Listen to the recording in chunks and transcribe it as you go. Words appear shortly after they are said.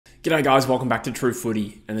G'day guys, welcome back to True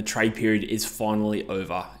Footy, and the trade period is finally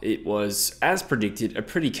over. It was, as predicted, a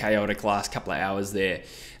pretty chaotic last couple of hours there.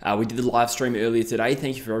 We did the live stream earlier today.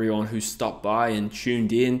 Thank you for everyone who stopped by and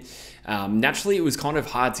tuned in. Naturally, it was kind of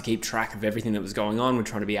hard to keep track of everything that was going on. We're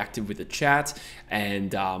trying to be active with the chat,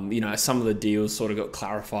 and some of the deals sort of got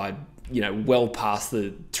clarified well past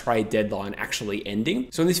the trade deadline actually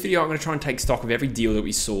ending. So in this video, I'm going to try and take stock of every deal that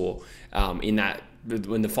we saw in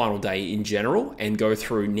the final day in general, and go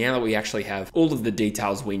through now that we actually have all of the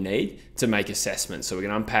details we need to make assessments. So we're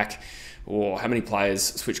going to unpack how many players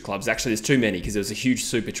switch clubs. Actually, there's too many because there's a huge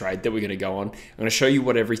super trade that we're going to go on. I'm going to show you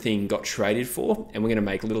what everything got traded for, and we're going to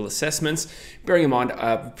make little assessments. Bearing in mind,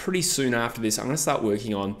 pretty soon after this, I'm going to start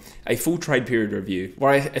working on a full trade period review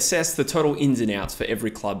where I assess the total ins and outs for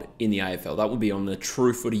every club in the AFL. That will be on the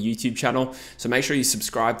True Footy YouTube channel. So make sure you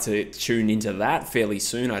subscribe to tune into that fairly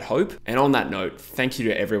soon, I'd hope. And on that note, thank you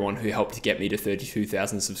to everyone who helped get me to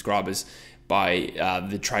 32,000 subscribers by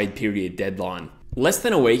the trade period deadline. Less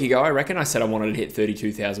than a week ago, I reckon, I said I wanted to hit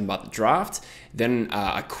 32,000 by the draft. Then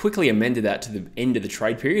I quickly amended that to the end of the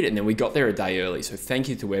trade period, and then we got there a day early. So thank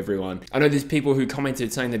you to everyone. I know there's people who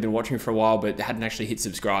commented saying they've been watching for a while, but they hadn't actually hit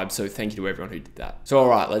subscribe. So thank you to everyone who did that. So all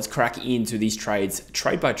right, let's crack into these trades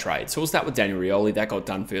trade by trade. So we'll start with Daniel Rioli. That got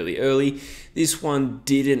done fairly early. This one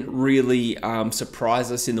didn't really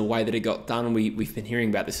surprise us in the way that it got done. We've been hearing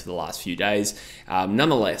about this for the last few days.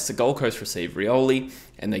 Nonetheless, the Gold Coast received Rioli,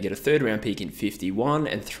 and they get a third round pick in 51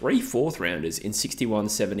 and 3 fourth rounders in 61,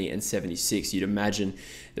 70, and 76. You'd imagine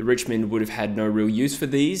that Richmond would have had no real use for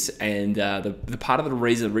these, and the part of the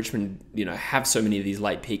reason Richmond have so many of these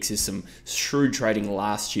late picks is some shrewd trading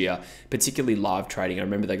last year, particularly live trading. I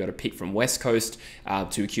remember they got a pick from West Coast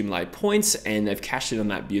to accumulate points, and they've cashed in on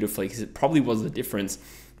that beautifully, because it probably was the difference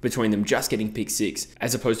between them just getting pick 6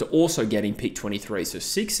 as opposed to also getting pick 23. So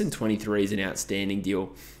 6 and 23 is an outstanding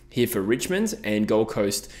deal here for Richmond. And Gold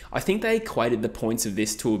Coast, I think they equated the points of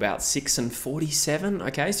this to about 6 and 47.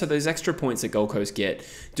 Okay, so those extra points that Gold Coast get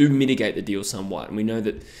do mitigate the deal somewhat. And we know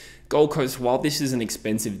that Gold Coast, while this is an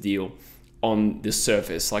expensive deal on the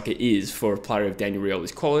surface, like it is for a player of Daniel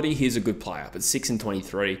Rioli's quality, he's a good player. But 6 and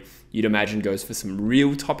 23, you'd imagine, goes for some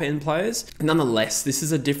real top-end players. Nonetheless, this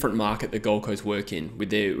is a different market that Gold Coast work in with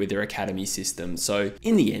their academy system. So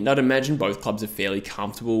in the end, I'd imagine both clubs are fairly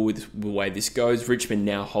comfortable with the way this goes. Richmond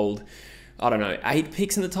now hold, 8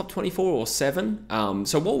 picks in the top 24 or 7.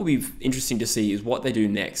 So what will be interesting to see is what they do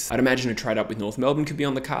next. I'd imagine a trade up with North Melbourne could be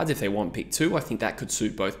on the cards if they want pick 2. I think that could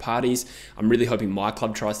suit both parties. I'm really hoping my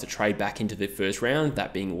club tries to trade back into the first round,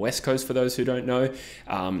 that being West Coast for those who don't know.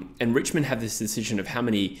 And Richmond have this decision of how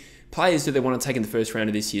many players do they want to take in the first round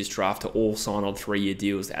of this year's draft to all sign on 3-year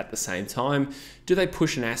deals at the same time? Do they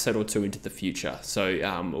push an asset or two into the future? So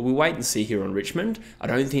we'll wait and see here on Richmond. I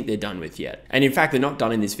don't think they're done with yet. And in fact, they're not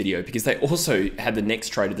done in this video, because they also had the next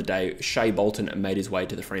trade of the day. Shea Bolton made his way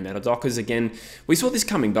to the Fremantle Dockers. Again, we saw this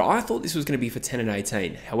coming, but I thought this was going to be for 10 and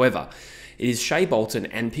 18. However, it is Shea Bolton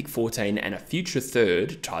and pick 14 and a future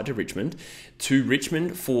third tied to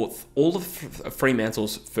Richmond for all of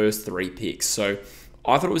Fremantle's first 3 picks. So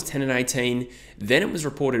I thought it was 10 and 18, then it was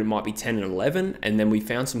reported it might be 10 and 11, and then we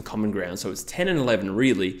found some common ground. So it's 10 and 11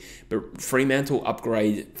 really, but Fremantle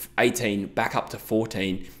upgrade 18 back up to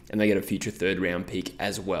 14, and they get a future third round pick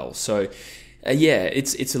as well. So yeah,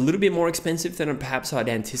 it's a little bit more expensive than perhaps I'd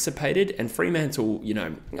anticipated. And Fremantle,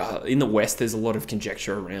 in the West, there's a lot of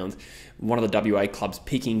conjecture around one of the WA clubs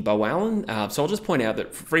picking Beau Allen. So I'll just point out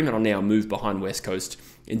that Fremantle now moved behind West Coast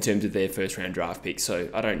in terms of their first round draft pick. So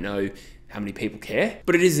I don't know how many people care,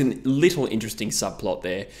 but it is a little interesting subplot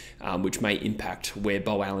there, which may impact where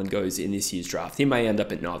Beau Allen goes in this year's draft. He may end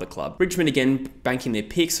up at neither club. Richmond, again, banking their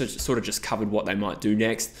picks, so sort of just covered what they might do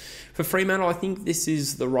next. For Fremantle, I think this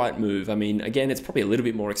is the right move. I mean, again, it's probably a little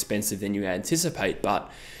bit more expensive than you anticipate, but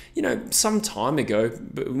some time ago,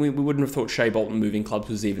 we wouldn't have thought Shea Bolton moving clubs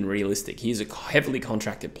was even realistic. He's a heavily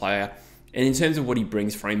contracted player, and in terms of what he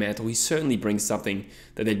brings Fremantle, he certainly brings something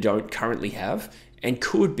that they don't currently have, and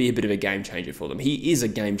could be a bit of a game changer for them. He is a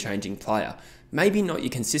game-changing player. Maybe not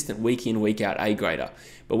your consistent week in, week out A-grader,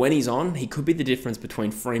 but when he's on, he could be the difference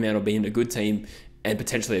between Fremantle being a good team and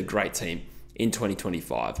potentially a great team in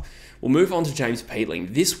 2025. We'll move on to James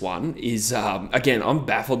Peatling. This one is, again, I'm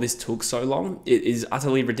baffled this took so long. It is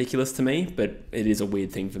utterly ridiculous to me, but it is a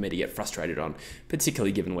weird thing for me to get frustrated on,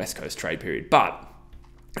 particularly given West Coast trade period. But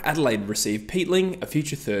Adelaide received Peatling, a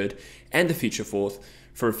future third, and a future fourth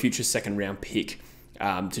for a future second round pick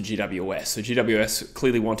to GWS. So GWS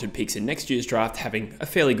clearly wanted picks in next year's draft, having a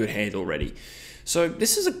fairly good hand already. So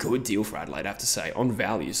this is a good deal for Adelaide, I have to say, on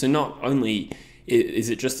value. So not only Is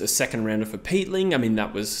it just a second rounder for Peatling? I mean,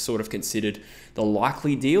 that was sort of considered the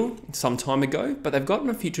likely deal some time ago, but they've gotten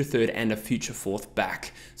a future third and a future fourth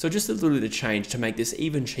back. So just a little bit of change to make this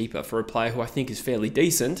even cheaper for a player who I think is fairly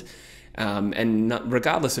decent. And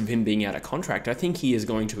regardless of him being out of contract, I think he is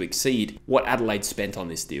going to exceed what Adelaide spent on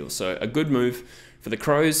this deal. So a good move for the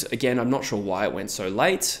Crows. Again, I'm not sure why it went so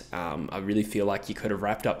late. I really feel like you could have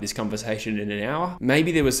wrapped up this conversation in an hour.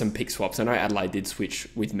 Maybe there was some pick swaps. I know Adelaide did switch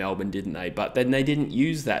with Melbourne, didn't they? But then they didn't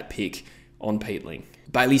use that pick on Peatling.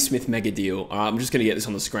 Bailey Smith mega deal. I'm just going to get this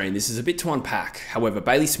on the screen. This is a bit to unpack. However,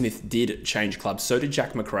 Bailey Smith did change clubs. So did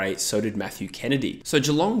Jack McRae. So did Matthew Kennedy. So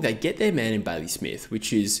Geelong, they get their man in Bailey Smith,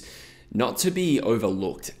 which is not to be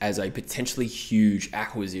overlooked as a potentially huge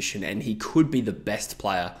acquisition, and he could be the best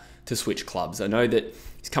player to switch clubs. I know that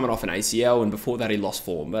he's coming off an ACL, and before that he lost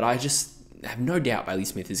form, but I just have no doubt Bailey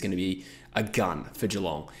Smith is going to be a gun for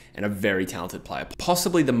Geelong and a very talented player,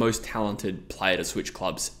 possibly the most talented player to switch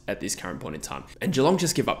clubs at this current point in time. And Geelong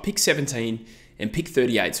just give up pick 17 and pick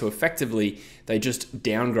 38, so effectively they just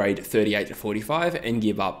downgrade 38 to 45 and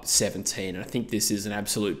give up 17. And I think this is an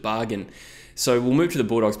absolute bargain. So we'll move to the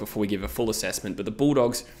Bulldogs before we give a full assessment, but the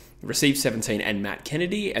Bulldogs receive 17 and Matt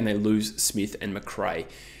Kennedy, and they lose Smith and McRae.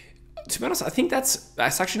 To be honest, I think that's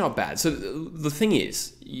actually not bad. So the thing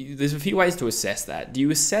is, there's a few ways to assess that. Do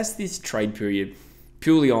you assess this trade period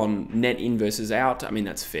purely on net in versus out? I mean,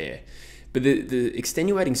 that's fair. But the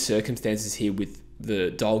extenuating circumstances here with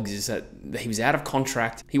the Dogs is that he was out of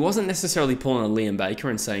contract. He wasn't necessarily pulling a Liam Baker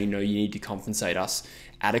and saying, no, you need to compensate us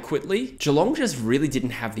adequately. Geelong just really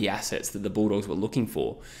didn't have the assets that the Bulldogs were looking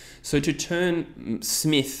for. So to turn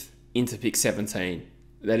Smith into pick 17,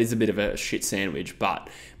 that is a bit of a shit sandwich, but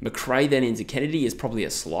McRae then into Kennedy is probably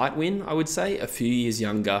a slight win, I would say. A few years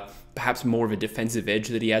younger, perhaps more of a defensive edge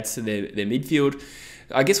that he adds to their midfield.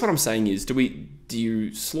 I guess what I'm saying is, do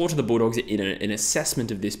you slaughter the Bulldogs in an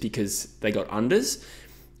assessment of this because they got unders?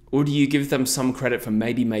 Or do you give them some credit for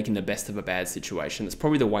maybe making the best of a bad situation? That's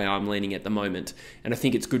probably the way I'm leaning at the moment. And I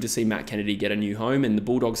think it's good to see Matt Kennedy get a new home, and the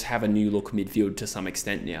Bulldogs have a new look midfield to some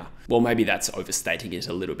extent now. Well, maybe that's overstating it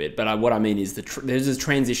a little bit, but what I mean is there's a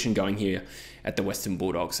transition going here at the Western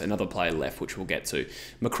Bulldogs. Another player left, which we'll get to.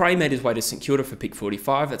 McRae made his way to St Kilda for pick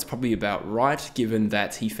 45. That's probably about right, given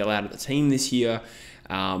that he fell out of the team this year.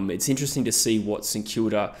 It's interesting to see what St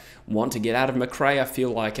Kilda want to get out of McRae. I feel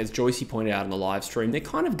like, as Joycey pointed out in the live stream, they're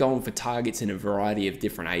kind of going for targets in a variety of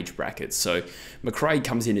different age brackets. So McRae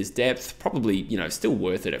comes in as depth, probably, still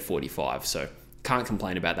worth it at 45. So can't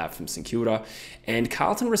complain about that from St Kilda. And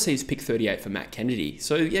Carlton receives pick 38 for Matt Kennedy.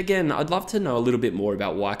 So again, I'd love to know a little bit more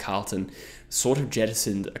about why Carlton sort of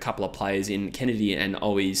jettisoned a couple of players in Kennedy and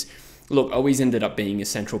Owies. Look, Owies ended up being a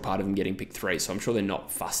central part of them getting pick 3, so I'm sure they're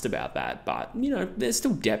not fussed about that. But, they're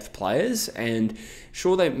still depth players, and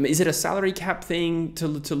sure, is it a salary cap thing to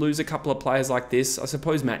lose a couple of players like this? I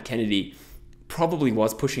suppose Matt Kennedy probably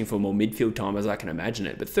was pushing for more midfield time, as I can imagine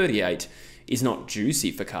it, but 38 is not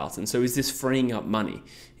juicy for Carlton. So is this freeing up money?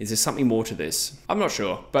 Is there something more to this? I'm not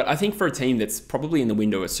sure, but I think for a team that's probably in the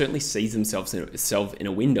window, it certainly sees themselves in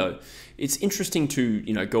a window, it's interesting to,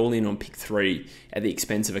 go all in on pick 3 at the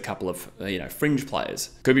expense of a couple of, fringe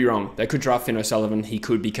players. Could be wrong. They could draft Finn O'Sullivan. He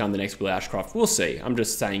could become the next Will Ashcroft. We'll see. I'm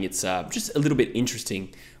just saying it's just a little bit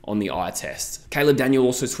interesting on the eye test. Caleb Daniel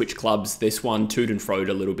also switched clubs. This one toed and froed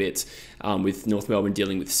a little bit with North Melbourne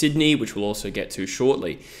dealing with Sydney, which we'll also get to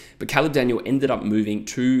shortly. But Caleb Daniel ended up moving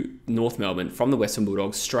to North Melbourne from the Western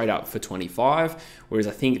Bulldogs straight up for 25, whereas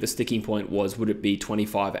I think the sticking point was, would it be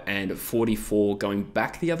 25 and 44 going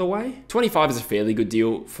back the other way? 25 is a fairly good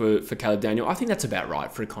deal for Caleb Daniel. I think that's about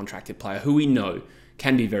right for a contracted player who we know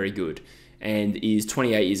can be very good and is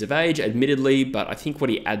 28 years of age, admittedly, but I think what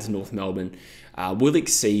he adds North Melbourne will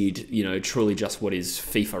exceed, truly just what his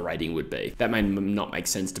FIFA rating would be. That may not make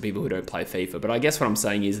sense to people who don't play FIFA, but I guess what I'm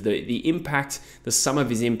saying is the impact, the sum of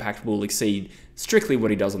his impact will exceed strictly what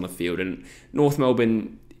he does on the field. And North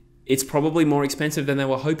Melbourne, it's probably more expensive than they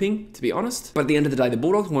were hoping, to be honest. But at the end of the day, the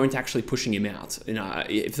Bulldogs weren't actually pushing him out.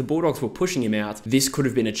 If the Bulldogs were pushing him out, this could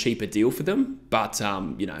have been a cheaper deal for them. But,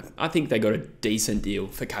 I think they got a decent deal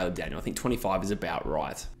for Caleb Daniel. I think 25 is about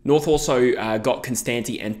right. North also got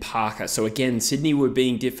Constanti and Parker. So again, Sydney were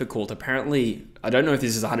being difficult. Apparently, I don't know if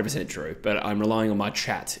this is 100% true, but I'm relying on my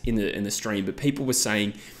chat in the stream. But people were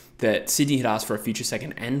saying that Sydney had asked for a future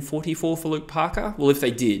second and 44 for Luke Parker. Well, if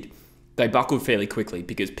they did, they buckled fairly quickly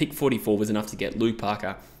because pick 44 was enough to get Luke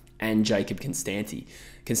Parker and Jacob Constanti.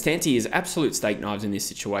 Constanti is absolute steak knives in this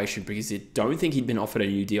situation because I don't think he'd been offered a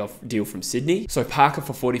new deal from Sydney. So Parker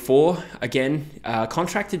for 44, again,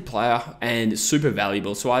 contracted player and super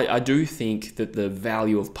valuable. So I do think that the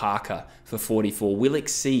value of Parker for 44 will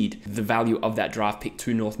exceed the value of that draft pick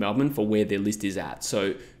to North Melbourne for where their list is at.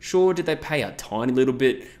 So sure, did they pay a tiny little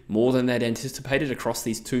bit more than they'd anticipated across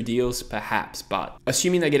these two deals? Perhaps, but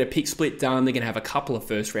assuming they get a pick split done, they're going to have a couple of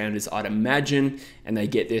first rounders, I'd imagine, and they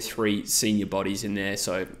get their 3 senior bodies in there.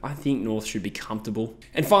 So I think North should be comfortable.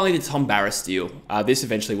 And finally, the Tom Barrass deal. This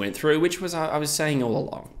eventually went through, which was, I was saying all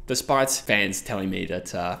along, despite fans telling me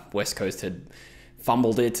that West Coast had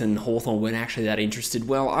fumbled it and Hawthorn weren't actually that interested.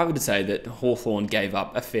 Well, I would say that Hawthorn gave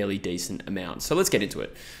up a fairly decent amount. So let's get into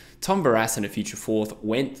it. Tom Barrass and a future 4th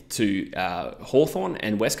went to Hawthorn,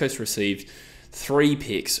 and West Coast received 3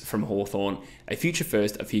 picks from Hawthorn, a future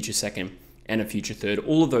 1st, a future 2nd, and a future 3rd.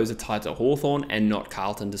 All of those are tied to Hawthorn and not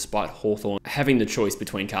Carlton, despite Hawthorn having the choice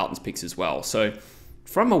between Carlton's picks as well. So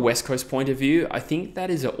from a West Coast point of view, I think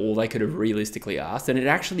that is all they could have realistically asked, and it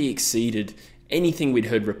actually exceeded anything we'd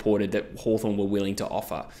heard reported that Hawthorn were willing to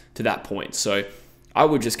offer to that point. So I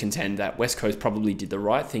would just contend that West Coast probably did the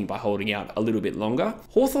right thing by holding out a little bit longer.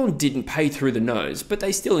 Hawthorn didn't pay through the nose, but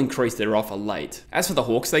they still increased their offer late. As for the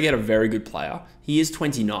Hawks, they get a very good player. He is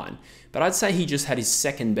 29, but I'd say he just had his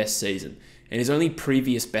 2nd best season, and his only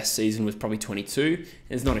previous best season was probably 22, and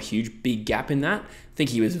there's not a huge big gap in that. I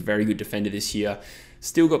think he was a very good defender this year.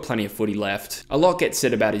 Still got plenty of footy left. A lot gets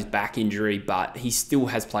said about his back injury, but he still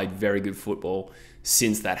has played very good football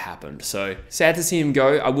since that happened. So sad to see him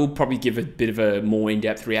go. I will probably give a bit of a more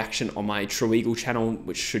in-depth reaction on my True Eagle channel,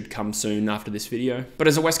 which should come soon after this video. But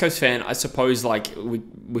as a West Coast fan, I suppose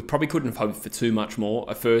we probably couldn't have hoped for too much more.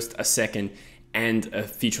 A 1st, a 2nd, and a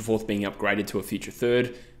future 4th being upgraded to a future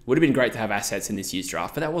 3rd. Would have been great to have assets in this year's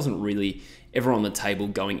draft, but that wasn't really ever on the table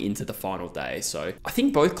going into the final day. So I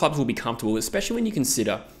think both clubs will be comfortable, especially when you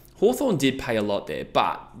consider Hawthorn did pay a lot there,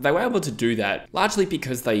 but they were able to do that largely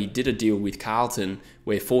because they did a deal with Carlton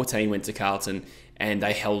where 14 went to Carlton and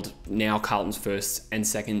they held now Carlton's 1st and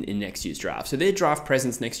 2nd in next year's draft. So their draft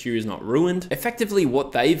presence next year is not ruined. Effectively,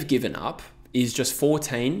 what they've given up is just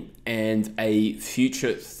 14 and a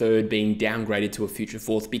future 3rd being downgraded to a future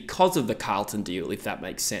 4th because of the Carlton deal, if that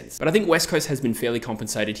makes sense. But I think West Coast has been fairly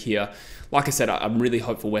compensated here. Like I said, I'm really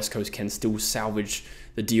hopeful West Coast can still salvage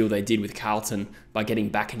the deal they did with Carlton by getting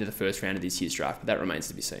back into the 1st round of this year's draft, but that remains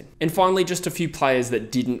to be seen. And finally, just a few players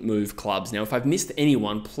that didn't move clubs. Now, if I've missed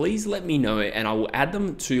anyone, please let me know and I will add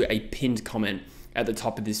them to a pinned comment at the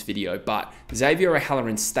top of this video. But Xavier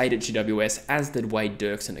O'Halloran stayed at GWS, as did Wade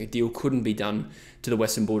Dirksen. A deal couldn't be done to the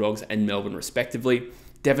Western Bulldogs and Melbourne respectively.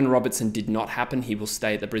 Devon Robertson did not happen. He will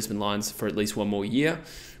stay at the Brisbane Lions for at least 1 more year.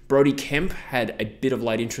 Brodie Kemp had a bit of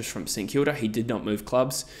late interest from St Kilda. He did not move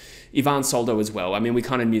clubs. Ivan Soldo as well. I mean, we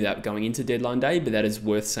kind of knew that going into deadline day, but that is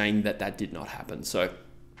worth saying that that did not happen. So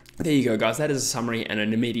there you go, guys. That is a summary and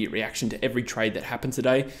an immediate reaction to every trade that happened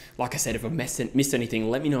today. Like I said, if I missed anything,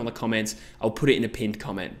 let me know in the comments. I'll put it in a pinned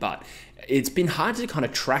comment. But it's been hard to kind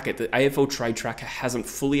of track it. The AFL Trade Tracker hasn't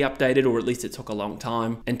fully updated, or at least it took a long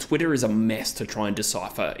time. And Twitter is a mess to try and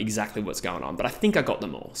decipher exactly what's going on. But I think I got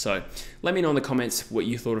them all. So let me know in the comments what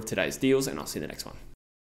you thought of today's deals, and I'll see you in the next one.